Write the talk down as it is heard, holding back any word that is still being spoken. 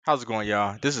How's it going,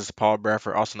 y'all? This is Paul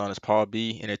Bradford, also known as Paul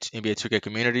B, in the NBA 2K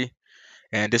community,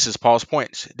 and this is Paul's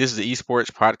Points. This is the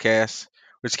esports podcast,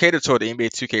 which caters toward the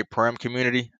NBA 2K Prime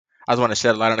community. I just want to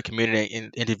shed a light on the community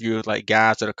and interview like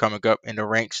guys that are coming up in the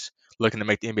ranks, looking to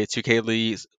make the NBA 2K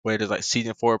leagues, whether it's like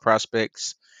season four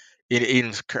prospects,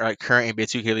 even like current NBA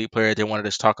 2K league players. They wanted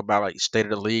us to talk about like state of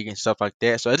the league and stuff like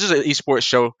that. So it's just an esports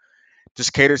show,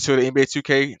 just caters to the NBA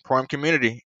 2K Prime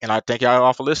community, and I thank y'all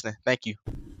all for listening. Thank you.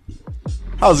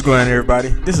 How's it going, everybody?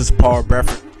 This is Paul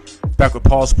Bradford, back with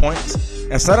Paul's Points.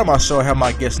 And tonight on my show, I have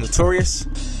my guest Notorious.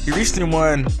 He recently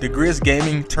won the Grizz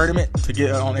Gaming tournament to get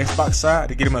on Xbox side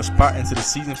to get him a spot into the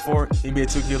Season 4 NBA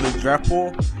 2K League draft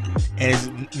pool, and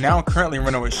is now currently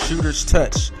running with Shooter's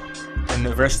Touch in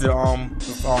the rest of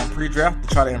the pre-draft to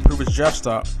try to improve his draft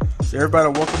stock. So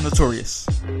everybody, welcome Notorious.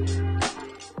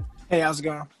 Hey, how's it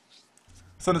going?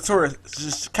 So Notorious,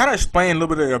 just kind of explain a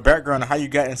little bit of your background and how you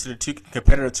got into the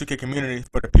competitive 2K community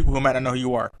for the people who might not know who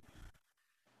you are.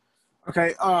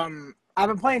 Okay, I've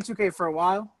been playing 2K for a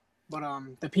while, but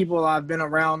the people I've been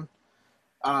around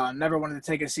never wanted to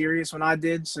take it serious when I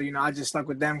did, so I just stuck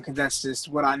with them because that's just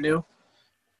what I knew.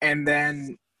 And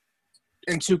then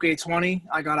in 2K20,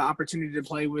 I got an opportunity to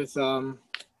play with one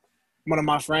of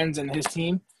my friends and his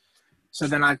team, so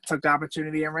then I took the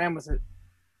opportunity and ran with it.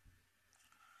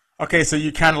 Okay, so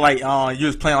you kind of like you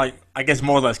was playing like I guess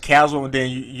more or less casual, and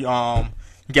then you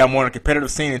got more in the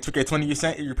competitive scene in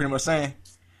 2K20. You're pretty much saying.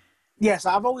 Yes,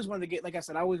 I've always wanted to get, like I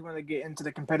said, I always wanted to get into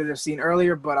the competitive scene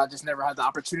earlier, but I just never had the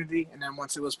opportunity. And then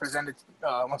once it was presented,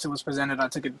 I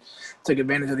took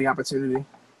advantage of the opportunity.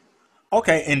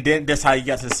 Okay, and then that's how you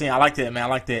got to the scene. I like that, man. I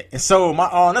like that. And so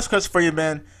my next question for you,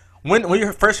 man. When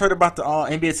you first heard about the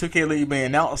NBA 2K League being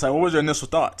announced, like what was your initial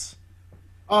thoughts?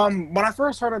 When I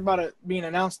first heard about it being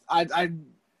announced, I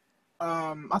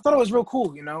thought it was real cool.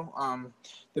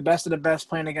 The best of the best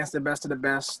playing against the best of the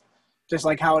best, just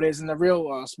like how it is in the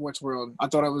real sports world. I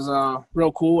thought it was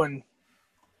real cool, and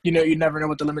you never know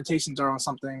what the limitations are on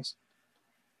some things.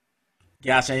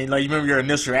 Gotcha. And, like you remember your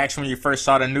initial reaction when you first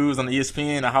saw the news on the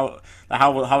ESPN?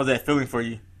 How was that feeling for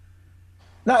you?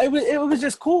 No, it was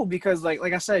just cool because like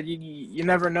I said, you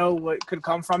never know what could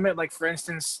come from it. Like for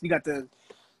instance, you got the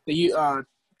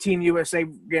Team USA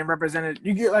getting represented.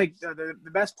 You get like the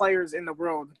best players in the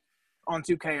world on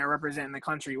 2K are representing the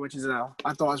country, which is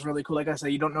I thought was really cool. Like I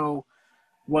said, you don't know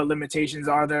what limitations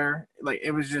are there. Like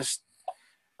it was just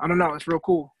I don't know, it's real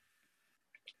cool.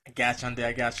 I got you on that.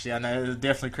 I got you. I know it was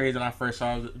definitely crazy when I first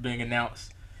saw it being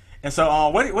announced. And so,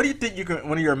 what do you think you can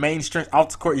one of your main strengths off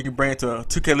the court you can bring to a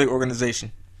 2K League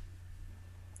organization?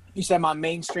 You said my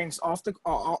main strengths off the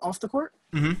court.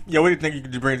 Yeah, what do you think you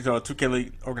could bring to a 2K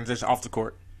League organization off the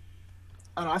court?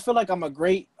 I don't know, I feel like I'm a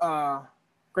great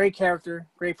character,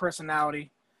 great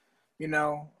personality, you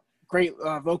know, great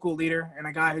vocal leader, and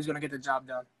a guy who's gonna get the job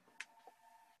done.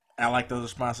 I like those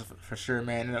responses for sure,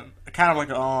 man. And, kind of like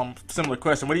a similar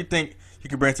question. What do you think you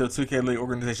could bring to a 2K League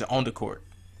organization on the court?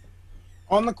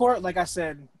 On the court, like I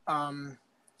said,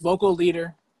 vocal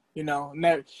leader. You're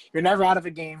never out of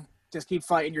a game. Just keep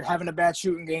fighting. You're having a bad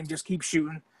shooting game. Just keep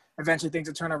shooting. Eventually, things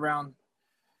will turn around.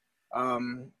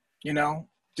 Um, you know,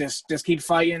 just keep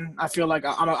fighting. I feel like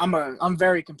I'm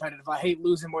very competitive. I hate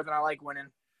losing more than I like winning.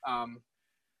 Um,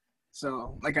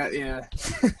 so like yeah.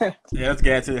 Yeah, that's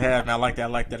good to have, man. I like that. I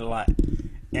like that a lot.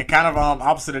 And kind of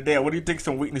opposite of that, what do you think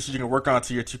some weaknesses you can work on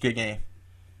to your 2K game?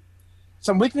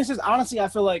 Some weaknesses. Honestly, I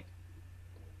feel like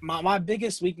my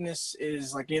biggest weakness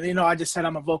is like I just said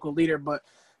I'm a vocal leader, but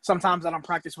sometimes I don't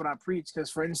practice what I preach. Because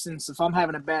for instance, if I'm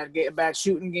having a bad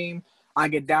shooting game, I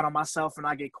get down on myself and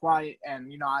I get quiet,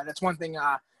 and that's one thing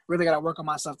I really got to work on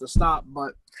myself to stop.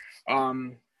 But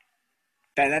um,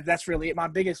 that's really it. My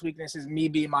biggest weakness is me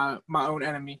being my own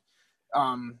enemy,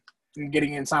 and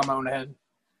getting inside my own head.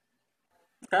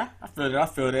 Okay, I feel that. I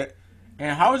feel that.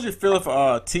 And how would you feel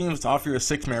if teams to offer you a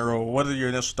 6-man role? What are your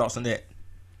initial thoughts on that?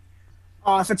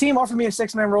 If a team offered me a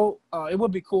 6-man role, it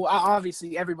would be cool.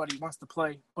 Obviously, everybody wants to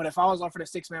play, but if I was offered a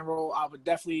 6-man role, I would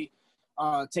definitely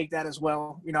take that as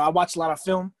well. I watch a lot of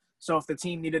film, so if the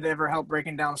team needed ever help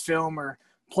breaking down film or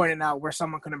pointing out where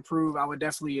someone could improve, I would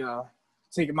definitely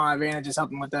take my advantages, help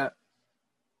them with that,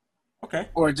 Okay,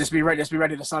 or just be ready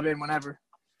to sub in whenever.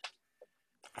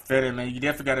 I feel that, man. You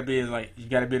definitely got to be like you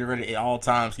got to be ready at all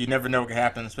times. You never know what can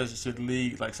happen, especially to the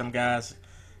league. Like some guys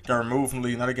got removed from the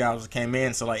league, and other guys just came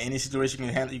in. So like any situation you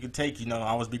can handle, you can take.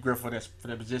 Always be grateful for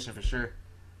that position for sure.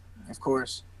 Of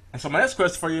course. And so my next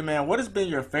question for you, man, what has been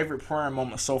your favorite prime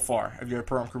moment so far of your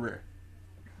prime career?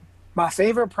 My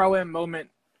favorite pro am moment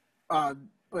uh,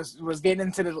 was getting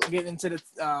into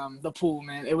the pool,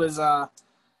 man. It was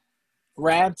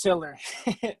Rad Tiller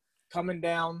coming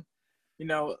down.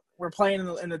 we're playing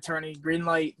in the tourney.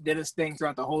 Greenlight did his thing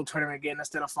throughout the whole tournament, getting us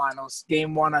to the finals.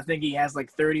 Game 1, I think he has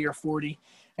like 30 or 40.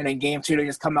 And then game 2, they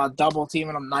just come out double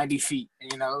teaming him 90 feet.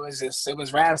 And, it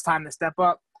was Rab's time to step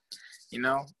up.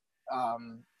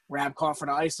 Rab called for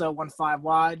the ISO, 1-5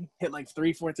 wide, hit like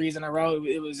 3-4 threes in a row.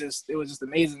 It was just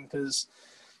amazing because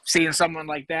seeing someone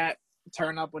like that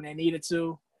turn up when they needed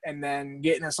to, and then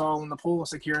getting us all in the pool,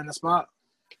 securing the spot.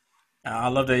 I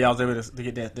love that y'all was able to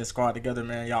get that squad together,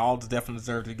 man. Y'all all definitely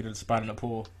deserve to get a spot in the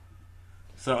pool.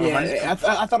 So yeah,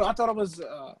 I thought it was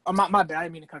my bad. I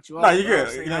didn't mean to cut you off. No, you're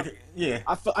good. Yeah.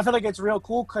 I feel like it's real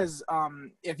cool because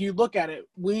if you look at it,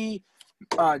 we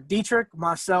Dietrich,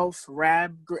 myself,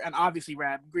 Rab, and obviously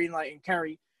Rab, Greenlight, and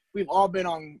Kerry, we've all been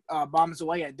on Bombs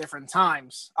Away at different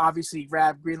times. Obviously,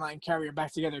 Rab, Greenlight, and Kerry are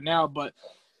back together now, but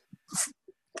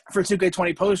for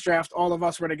 2K20 post draft, all of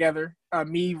us were together.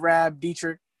 Me, Rab,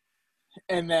 Dietrich,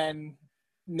 and then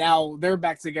now they're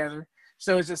back together.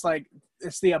 So it's just like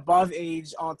it's the above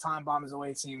age all time Bombs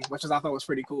Away team, which I thought was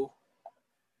pretty cool.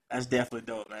 That's definitely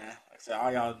dope, man. Like I said,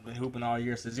 all y'all been hooping all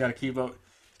year, so you got to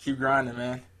keep grinding,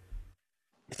 man.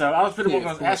 So I was going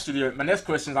to ask you. My next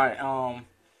question is like, it's one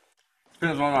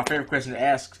of my favorite questions to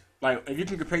ask. Like, if you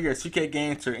can compare your 2K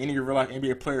game to any of your real life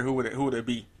NBA player, who would it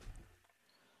be?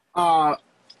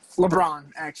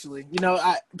 LeBron, actually.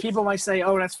 People might say,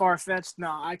 "Oh, that's far fetched."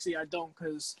 No, actually, I don't,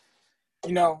 because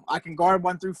I can guard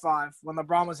 1 through 5. When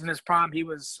LeBron was in his prime, he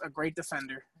was a great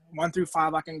defender. 1 through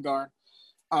 5, I can guard.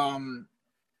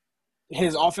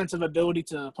 His offensive ability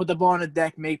to put the ball on the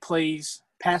deck, make plays,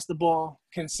 pass the ball,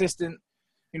 consistent.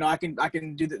 I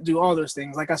can do all those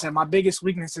things. Like I said, my biggest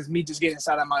weakness is me just getting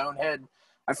inside of my own head.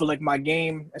 I feel like my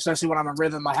game, especially when I'm in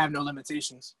rhythm, I have no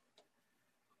limitations.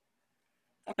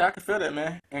 Okay, I can feel that,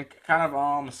 man. And kind of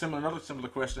another similar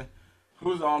question.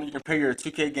 Who's you compare your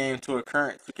 2K game to a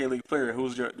current 2K League player?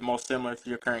 Who's the most similar to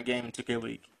your current game in 2K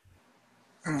League?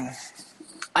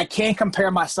 I can't compare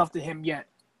myself to him yet,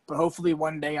 but hopefully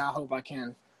one day I hope I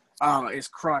can. Is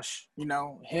Crush.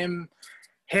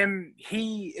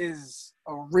 He is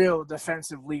a real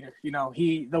defensive leader.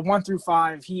 The 1 through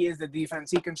 5, he is the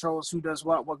defense. He controls who does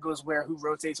what goes where, who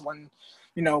rotates when,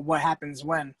 what happens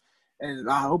when. And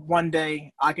I hope one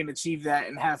day I can achieve that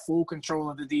and have full control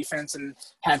of the defense and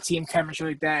have team chemistry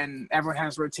like that, and everyone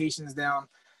has rotations down.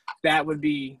 That would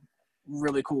be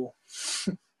really cool.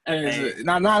 And it's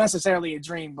not necessarily a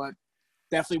dream, but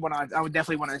definitely I would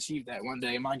definitely want to achieve that one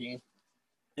day in my game.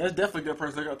 Yeah, it's definitely a good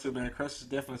person to look up to, man. Crush is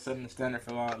definitely setting the standard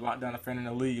for a lockdown defender in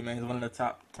the league, man. He's one of the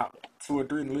top 2 or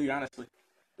 3 in the league, honestly.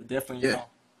 But definitely,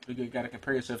 you got to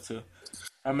compare yourself to.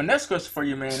 My next question for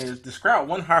you, man, is describe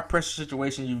one high-pressure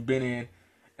situation you've been in,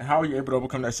 and how are you able to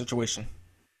overcome that situation?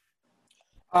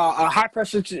 A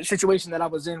high-pressure situation that I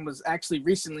was in was actually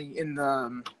recently in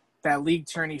that league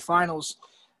tourney finals,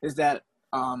 is that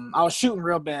I was shooting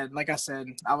real bad. Like I said,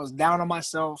 I was down on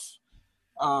myself,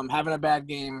 having a bad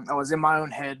game. I was in my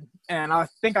own head, and I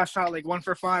think I shot like 1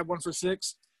 for 5, 1 for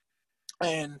 6,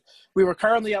 and we were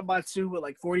currently up by 2 with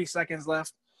like 40 seconds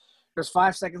left. There's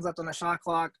 5 seconds left on the shot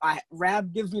clock.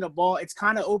 Rab gives me the ball. It's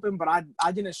kind of open, but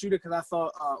I didn't shoot it because I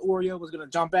thought Oreo was going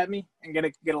to jump at me and get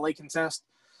a late contest.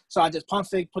 So I just pump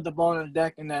fake, put the ball on the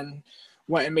deck, and then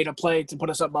went and made a play to put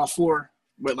us up by 4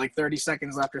 with like 30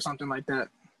 seconds left or something like that.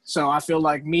 So I feel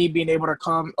like me being able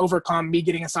to overcome me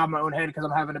getting inside my own head because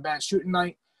I'm having a bad shooting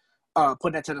night,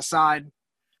 put that to the side,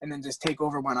 and then just take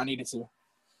over when I needed to.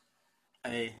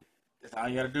 Hey, that's all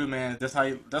you got to do, man. That's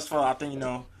why I think,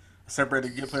 separate the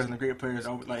good players and the great players,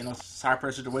 like high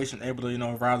pressure situation, able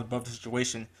to rise above the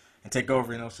situation and take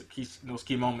over those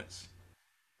key moments.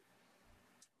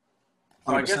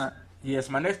 So 100%. I guess yes,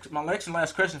 my next and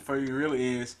last question for you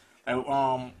really is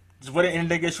just what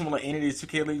integration will any of these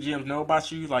 2K League GMs know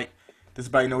about you? Like just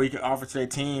about you can offer to their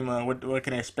team. What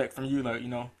can they expect from you? Like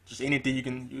just anything you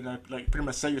can like pretty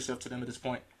much sell yourself to them at this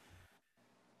point.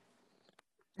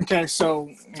 Okay, so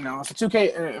if a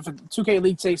 2K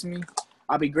League takes me,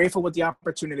 I'll be grateful with the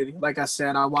opportunity. Like I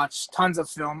said, I watch tons of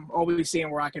film, always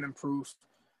seeing where I can improve.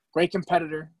 Great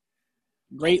competitor,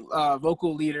 great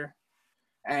vocal leader,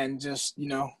 and just,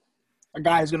 a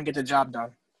guy who's going to get the job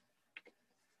done.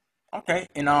 Okay.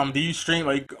 And do you stream,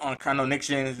 like, on kind of next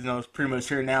gen, it's pretty much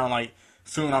here now, like,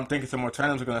 soon I'm thinking some more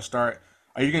tournaments are going to start.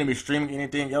 Are you going to be streaming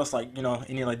anything else, like,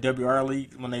 any, like, WR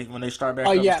League when they start back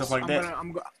up and stuff like that?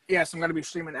 Yes, I'm going to be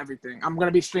streaming everything. I'm going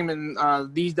to be streaming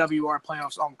these WR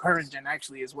playoffs on current gen,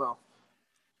 actually, as well.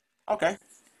 Okay.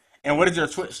 And what is your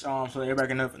Twitch, so everybody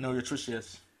can know your Twitch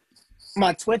is?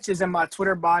 My Twitch is in my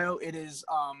Twitter bio. It is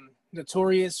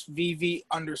Notorious VV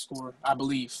 _, I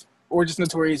believe. Or just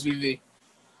Notorious VV.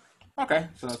 Okay,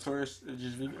 so Notorious is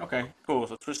just VV. Okay, cool.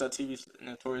 So Twitch.tv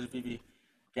Notorious VV.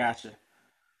 Gotcha.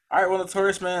 All right, well,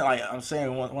 Notorious, man, like I'm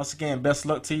saying, once again, best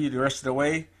luck to you the rest of the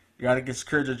way. You got to get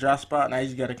secured your draft spot. Now you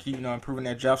just got to keep, improving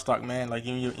that draft stock, man. Like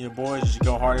you and your boys, just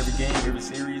go hard every game, every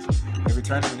series, every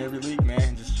tournament, every league,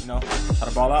 man. Just, try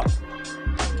to ball out.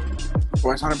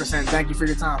 Boys, 100%. Thank you for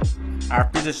your time. I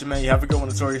appreciate you, man. You have a good one,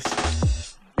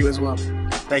 Notorious. You as well.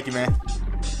 Thank you, man.